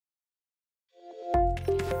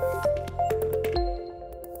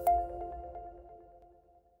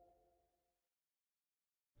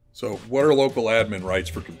So what are local admin rights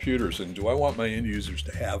for computers, and do I want my end users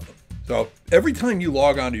to have them? So every time you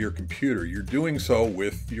log onto your computer, you're doing so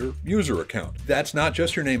with your user account. That's not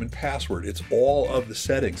just your name and password, it's all of the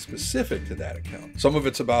settings specific to that account. Some of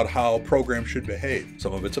it's about how programs should behave.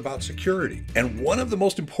 Some of it's about security. And one of the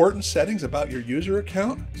most important settings about your user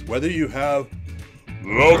account is whether you have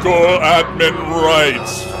local admin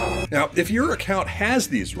rights. Now, if your account has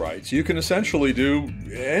these rights, you can essentially do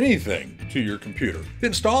anything to your computer.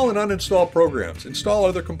 Install and uninstall programs, install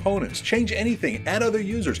other components, change anything, add other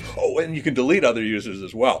users. Oh, and you can delete other users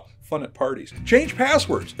as well. Fun at parties. Change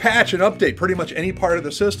passwords, patch and update pretty much any part of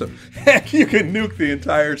the system. Heck, you can nuke the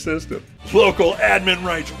entire system. Local admin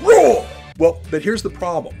rights rule! Well, but here's the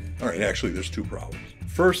problem. All right, actually, there's two problems.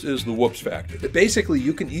 First is the whoops factor. Basically,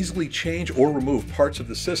 you can easily change or remove parts of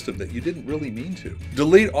the system that you didn't really mean to.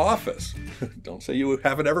 Delete Office. Don't say you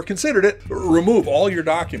haven't ever considered it. Remove all your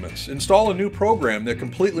documents. Install a new program that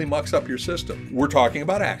completely mucks up your system. We're talking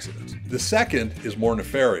about accidents. The second is more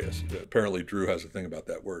nefarious. Apparently, Drew has a thing about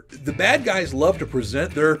that word. The bad guys love to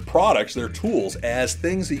present their products, their tools, as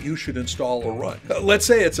things that you should install or run. Let's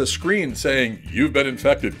say it's a screen saying, "You've been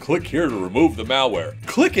infected. Click here to remove the malware."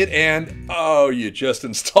 Click it and, oh, you just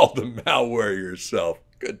installed the malware yourself.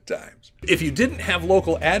 Good times. If you didn't have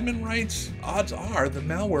local admin rights, odds are the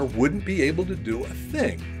malware wouldn't be able to do a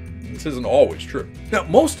thing. This isn't always true. Now,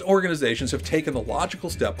 most organizations have taken the logical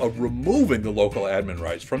step of removing the local admin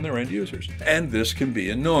rights from their end users, and this can be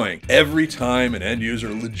annoying. Every time an end user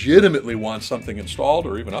legitimately wants something installed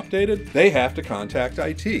or even updated, they have to contact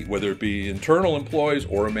IT, whether it be internal employees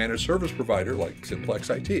or a managed service provider like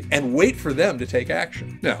Simplex-IT, and wait for them to take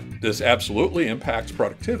action. Now, this absolutely impacts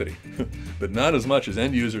productivity, but not as much as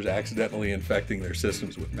end users accidentally infecting their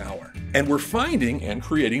systems with malware. And we're finding and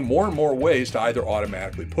creating more and more ways to either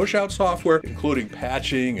automatically push out software, including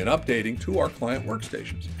patching and updating to our client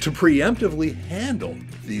workstations, to preemptively handle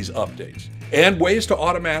these updates, and ways to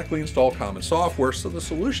automatically install common software so the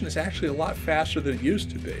solution is actually a lot faster than it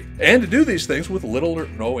used to be, and to do these things with little or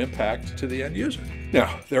no impact to the end user.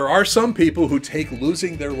 Now, there are some people who take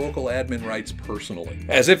losing their local admin rights personally,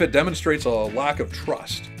 as if it demonstrates a lack of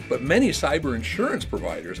trust. But many cyber insurance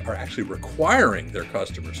providers are actually requiring their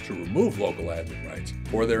customers to remove local admin rights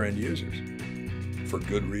for their end users, for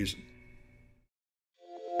good reason.